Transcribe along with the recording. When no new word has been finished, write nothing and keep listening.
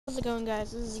How's it going,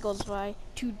 guys? This is Eagles by.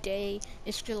 Today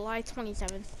is July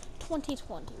 27th,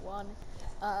 2021.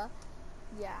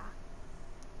 Yeah.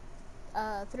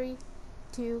 3,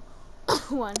 2,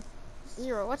 1,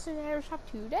 0. What's in the air shop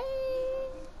today?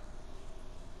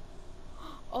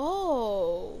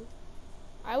 Oh,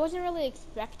 I wasn't really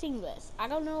expecting this. I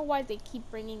don't know why they keep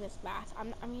bringing this back.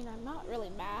 I'm not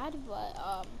really mad,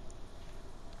 but,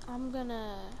 I'm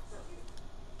gonna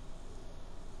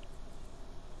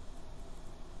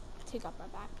take off my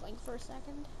back bling for a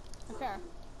second. Okay.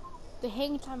 The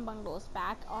Hang Time bundle is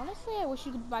back. Honestly, I wish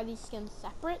you could buy these skins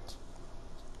separate,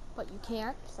 but you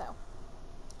can't, so.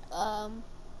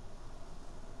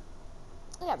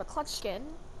 Yeah, the clutch skin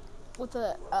with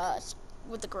the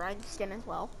grind skin as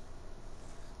well.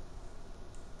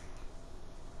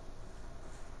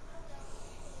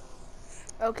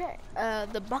 Okay,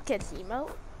 the buckets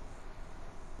emote.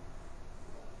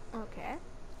 Okay,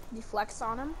 the flex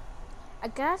on him. I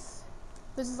guess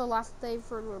this is the last day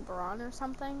for LeBron or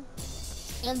something,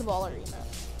 and the baller emote.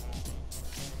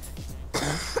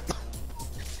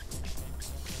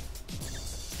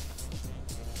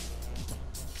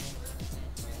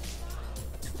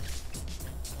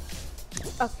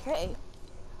 Okay,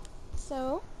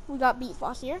 so we got Beat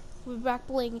Floss here. We're back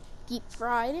playing Deep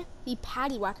Fried, the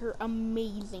Patty Whacker,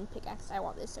 amazing pickaxe. I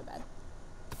want this so bad.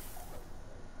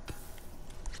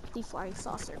 The Flying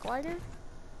Saucer Glider.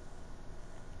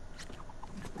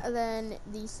 And then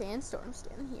the Sandstorm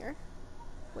skin here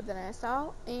with an ice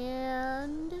style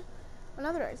and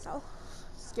another ice style.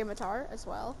 Scimitar as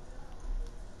well.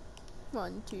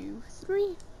 1, 2,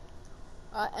 3.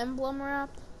 Emblem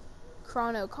wrap,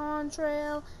 Chrono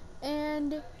Contrail,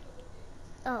 and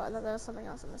oh, I thought that was something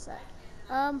else in the set.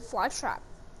 Fly Trap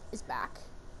is back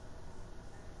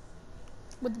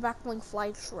with the back bling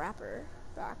Fly Trapper.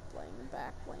 Back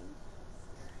bling.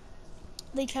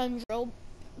 The challenge drill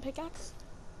pickaxe.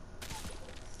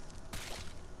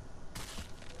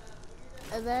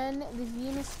 And then the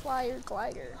Venus Flyer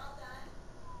Glider.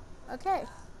 Okay.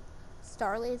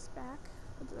 Starlit is back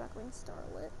with the back bling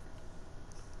Starlit.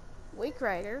 Wake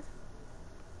Rider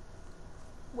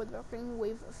with the back bling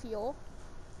Wave Fuel.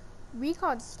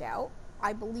 Recon Scout.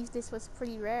 I believe this was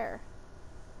pretty rare.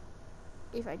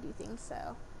 If I do think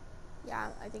so. Yeah,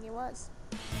 I think it was.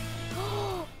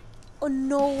 Oh,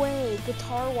 no way.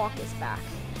 Guitar Walk is back.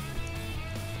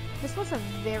 This was a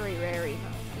very rare emote.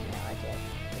 You know, I like it.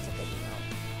 It's a good emote.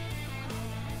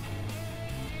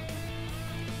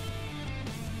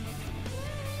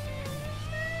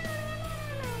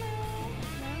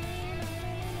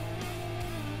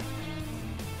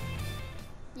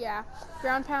 Yeah.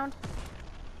 Ground Pound.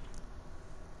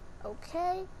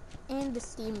 Okay. And the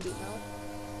Steam emote.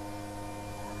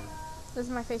 This is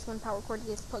my face when power cord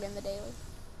gets put in the daily.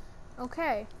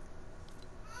 Okay.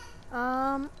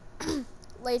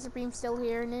 Laser Beam still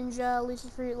here. Ninja,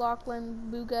 Lucifer,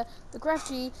 Lachlan, Booga, the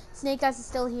Grefgy, Snake Eyes is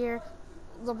still here.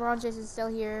 LeBron James is still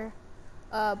here.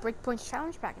 Breakpoint's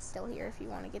Challenge Pack is still here if you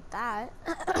want to get that.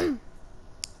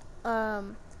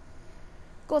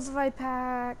 Goldsify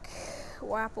Pack,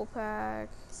 Wapple Pack,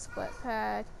 Split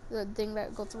Pack, the thing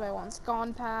that Goldsify wants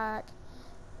gone pack,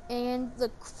 and the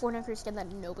Fortnite free skin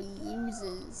that nobody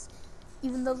uses,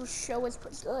 even though the show is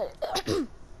pretty good.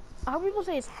 A lot of people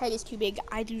say his head is too big.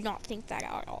 I do not think that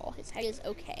at all. His head is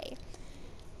okay.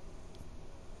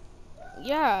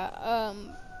 Yeah,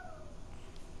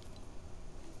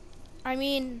 I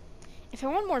mean, if I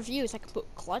want more views, I could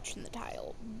put Clutch in the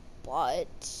title, but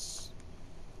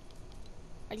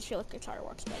I just feel like Guitar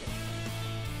works better.